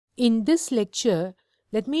In this lecture,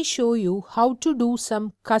 let me show you how to do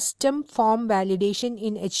some custom form validation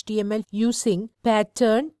in HTML using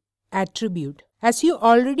pattern attribute. As you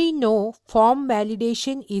already know, form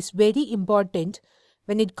validation is very important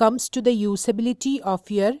when it comes to the usability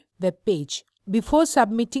of your web page. Before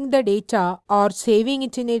submitting the data or saving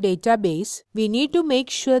it in a database, we need to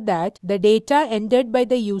make sure that the data entered by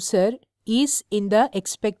the user is in the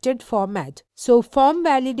expected format. So form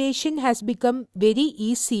validation has become very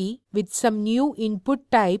easy with some new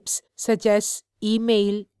input types such as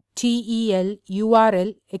email, TEL,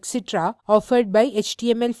 URL, etc. offered by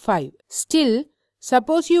HTML5. Still,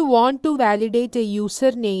 suppose you want to validate a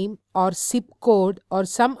username or zip code or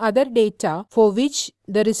some other data for which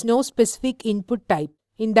there is no specific input type.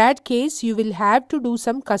 In that case, you will have to do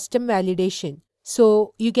some custom validation.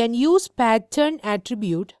 So you can use pattern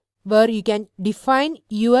attribute where you can define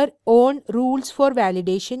your own rules for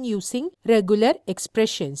validation using regular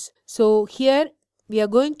expressions. So here we are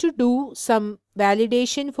going to do some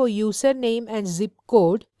validation for username and zip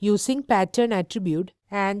code using pattern attribute.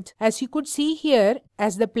 And as you could see here,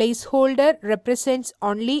 as the placeholder represents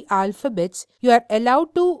only alphabets, you are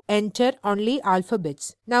allowed to enter only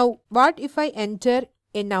alphabets. Now, what if I enter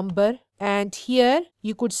a number? And here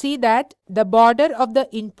you could see that the border of the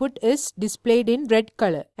input is displayed in red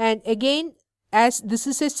color. And again, as this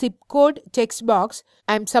is a zip code text box,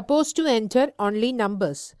 I am supposed to enter only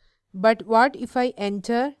numbers. But what if I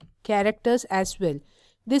enter characters as well?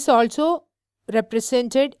 This also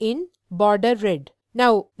represented in border red.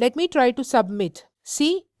 Now, let me try to submit.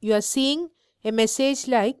 See, you are seeing a message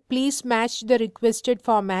like, please match the requested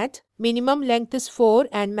format. Minimum length is 4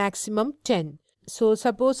 and maximum 10. So,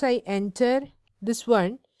 suppose I enter this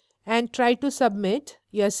one and try to submit.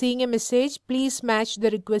 You are seeing a message, please match the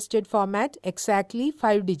requested format exactly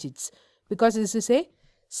 5 digits because this is a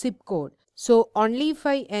zip code. So, only if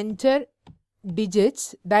I enter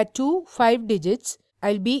digits, that too 5 digits,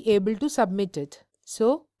 I'll be able to submit it.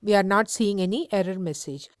 So, we are not seeing any error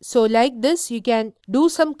message. So, like this, you can do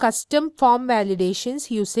some custom form validations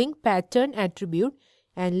using pattern attribute,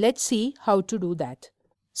 and let's see how to do that.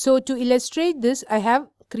 So, to illustrate this, I have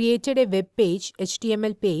created a web page,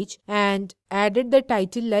 HTML page, and added the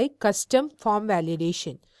title like custom form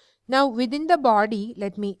validation. Now, within the body,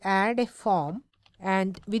 let me add a form,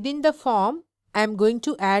 and within the form, I am going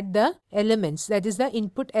to add the elements, that is the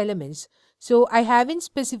input elements. So, I haven't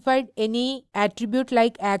specified any attribute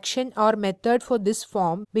like action or method for this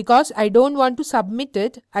form because I don't want to submit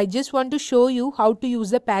it. I just want to show you how to use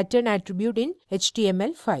the pattern attribute in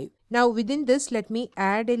HTML5. Now, within this, let me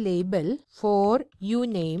add a label for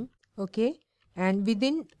uname, okay, and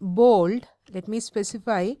within bold, let me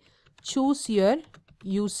specify choose your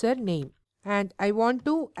username. And I want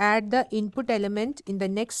to add the input element in the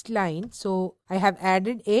next line. So, I have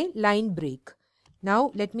added a line break.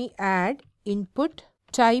 Now, let me add input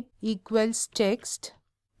type equals text,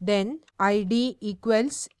 then ID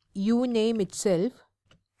equals uname itself,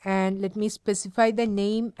 and let me specify the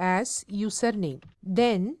name as username.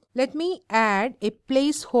 Then, let me add a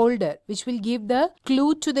placeholder which will give the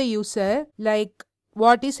clue to the user like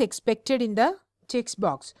what is expected in the text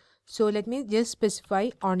box. So, let me just specify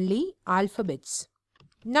only alphabets.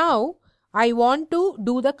 Now, I want to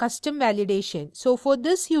do the custom validation. So, for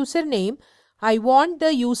this username, I want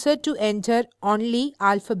the user to enter only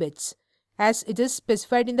alphabets. As it is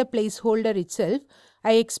specified in the placeholder itself,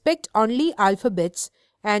 I expect only alphabets,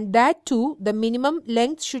 and that too, the minimum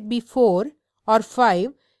length should be 4 or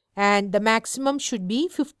 5 and the maximum should be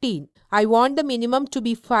 15. I want the minimum to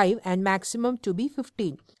be 5 and maximum to be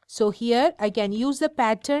 15. So here I can use the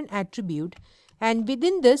pattern attribute, and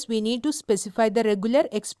within this we need to specify the regular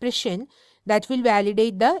expression that will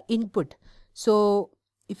validate the input. So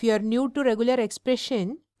if you are new to regular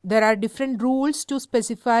expression, there are different rules to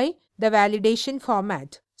specify the validation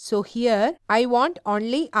format. So here I want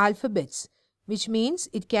only alphabets, which means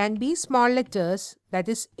it can be small letters, that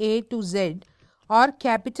is A to Z, or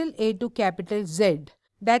capital A to capital Z.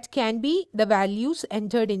 That can be the values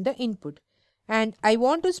entered in the input. And I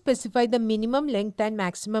want to specify the minimum length and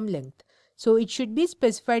maximum length. So it should be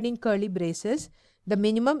specified in curly braces. The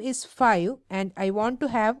minimum is 5 and I want to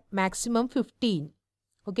have maximum 15.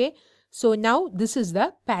 Okay. So now this is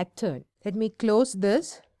the pattern. Let me close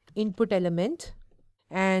this input element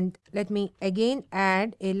and let me again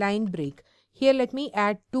add a line break. Here let me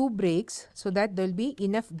add 2 breaks so that there will be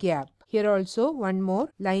enough gap. Here also one more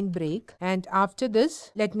line break, and after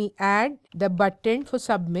this let me add the button for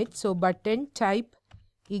submit. So button type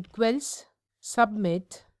equals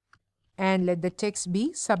submit and let the text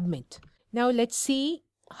be submit. Now let's see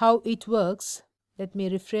how it works. Let me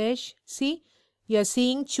refresh. See, you are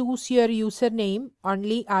seeing choose your username,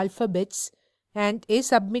 only alphabets, and a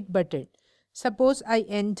submit button. Suppose I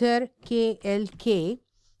enter KLK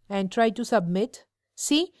and try to submit.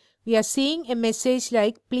 See, we are seeing a message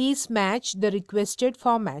like please match the requested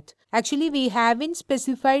format. Actually, we haven't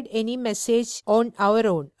specified any message on our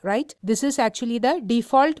own, right? This is actually the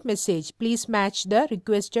default message, please match the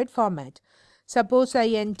requested format. Suppose I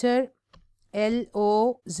enter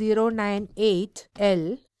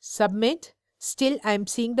LO098L, submit. Still I am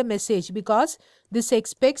seeing the message because this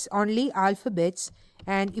expects only alphabets,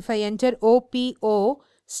 and if I enter OPO,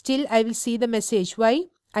 still I will see the message. Why?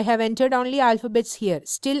 I have entered only alphabets here.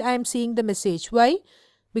 Still I am seeing the message. Why?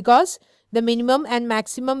 Because the minimum and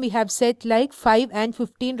maximum we have set like 5 and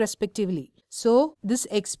 15 respectively. So this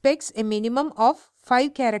expects a minimum of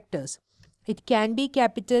 5 characters. It can be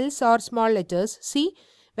capitals or small letters. See,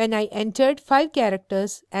 when I entered 5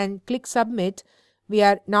 characters and click submit, we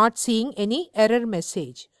are not seeing any error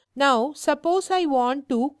message. Now suppose I want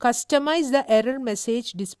to customize the error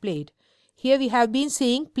message displayed. Here we have been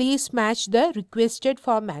saying please match the requested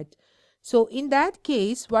format. So in that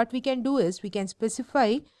case, what we can do is we can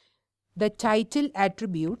specify the title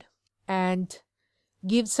attribute and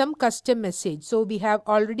give some custom message. So we have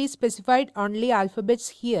already specified only alphabets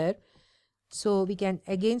here. So we can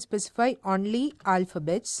again specify only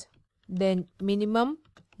alphabets, then minimum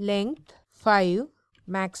length 5,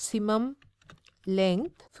 maximum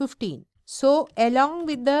length 15. So along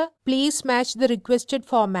with the please match the requested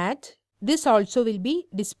format, this also will be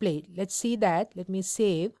displayed. Let's see that. Let me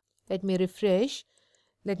save. Let me refresh.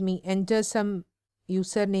 Let me enter some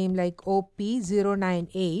username like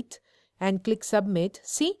OP098 and click submit.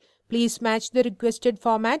 See, please match the requested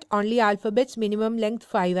format, only alphabets, minimum length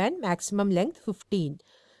 5 and maximum length 15.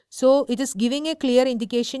 So it is giving a clear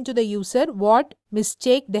indication to the user what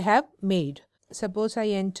mistake they have made. Suppose I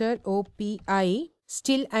enter OPI.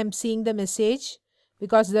 Still I am seeing the message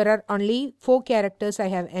because there are only 4 characters I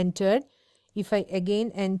have entered. If I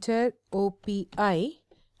again enter OPI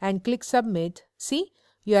and click submit, see,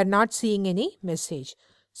 you are not seeing any message.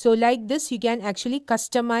 So like this, you can actually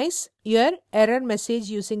customize your error message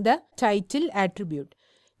using the title attribute.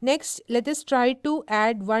 Next, let us try to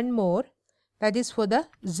add one more, that is for the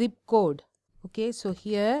zip code. Okay, so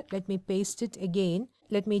here let me paste it again.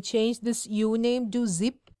 Let me change this uname to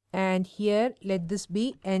zip, and here let this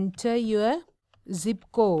be enter your zip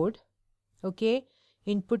code. Okay,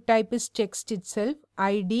 input type is text itself,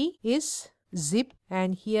 ID is zip,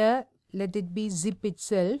 and here let it be zip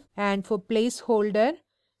itself, and for placeholder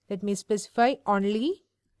let me specify only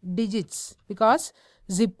digits because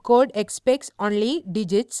zip code expects only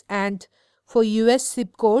digits, and for US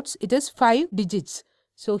zip codes it is 5 digits.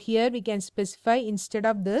 So here we can specify instead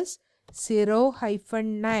of this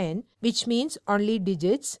 0-9, which means only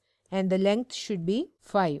digits, and the length should be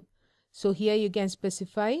 5. So here you can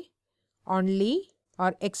specify only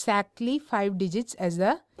or exactly 5 digits as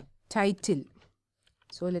the title.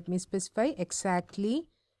 So let me specify exactly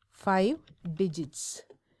 5 digits.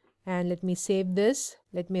 And let me save this.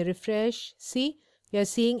 Let me refresh. See, you are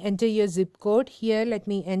seeing enter your zip code. Here let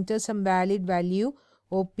me enter some valid value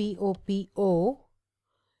OPOPO.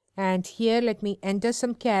 And here let me enter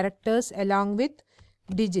some characters along with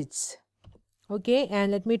digits. Okay,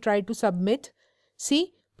 and let me try to submit.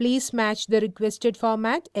 See, please match the requested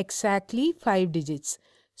format exactly 5 digits.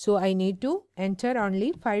 So I need to enter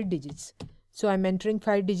only 5 digits. So I'm entering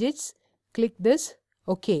 5 digits. Click this.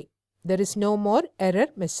 Okay. There is no more error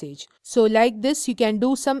message. So like this, you can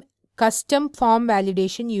do some custom form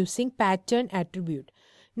validation using pattern attribute.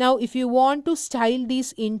 Now, if you want to style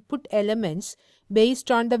these input elements based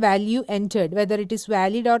on the value entered, whether it is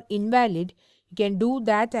valid or invalid, you can do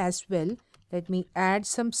that as well. Let me add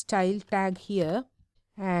some style tag here.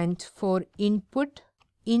 And for input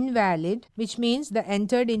invalid, which means the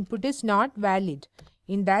entered input is not valid.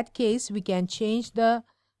 In that case, we can change the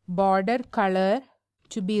border color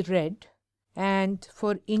to be red, and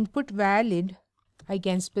for input valid I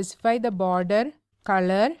can specify the border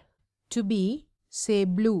color to be say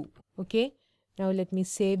blue. Okay, now let me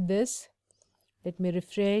save this. Let me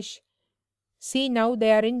refresh. See, now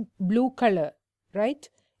they are in blue color, right?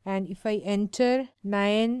 And if I enter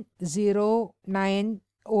 909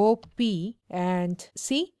 OP and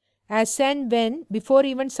see, as and when before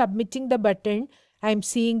even submitting the button, I am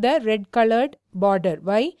seeing the red colored border.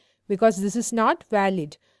 Why? Because this is not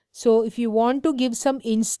valid. So if you want to give some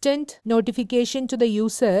instant notification to the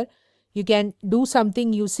user, you can do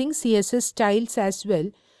something using CSS styles as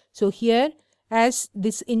well. So here, as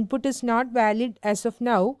this input is not valid as of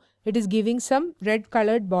now, it is giving some red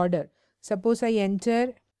colored border. Suppose I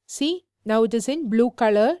enter, see, now it is in blue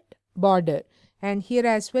colored border. and here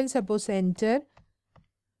as well, suppose enter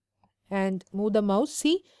and move the mouse.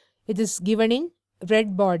 See, it is given in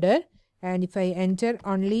red border, and if I enter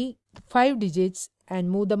only 5 digits and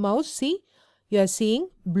move the mouse, see, you are seeing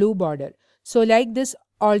blue border. So like this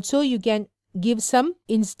also you can give some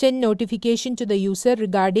instant notification to the user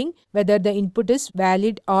regarding whether the input is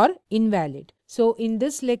valid or invalid. So in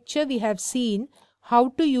this lecture we have seen how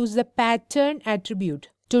to use the pattern attribute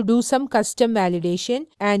to do some custom validation,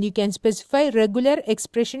 and you can specify regular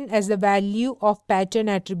expression as the value of pattern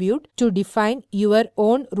attribute to define your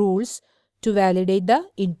own rules to validate the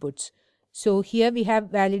inputs. So here we have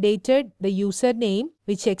validated the username,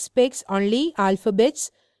 which expects only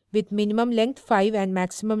alphabets with minimum length 5 and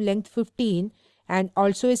maximum length 15, and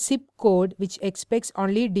also a zip code which expects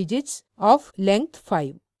only digits of length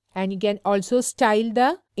 5. And you can also style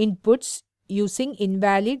the inputs using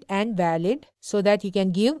invalid and valid so that you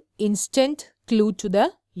can give instant clue to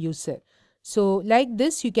the user. So like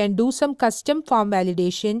this you can do some custom form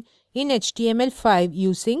validation in HTML5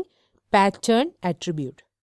 using pattern attribute.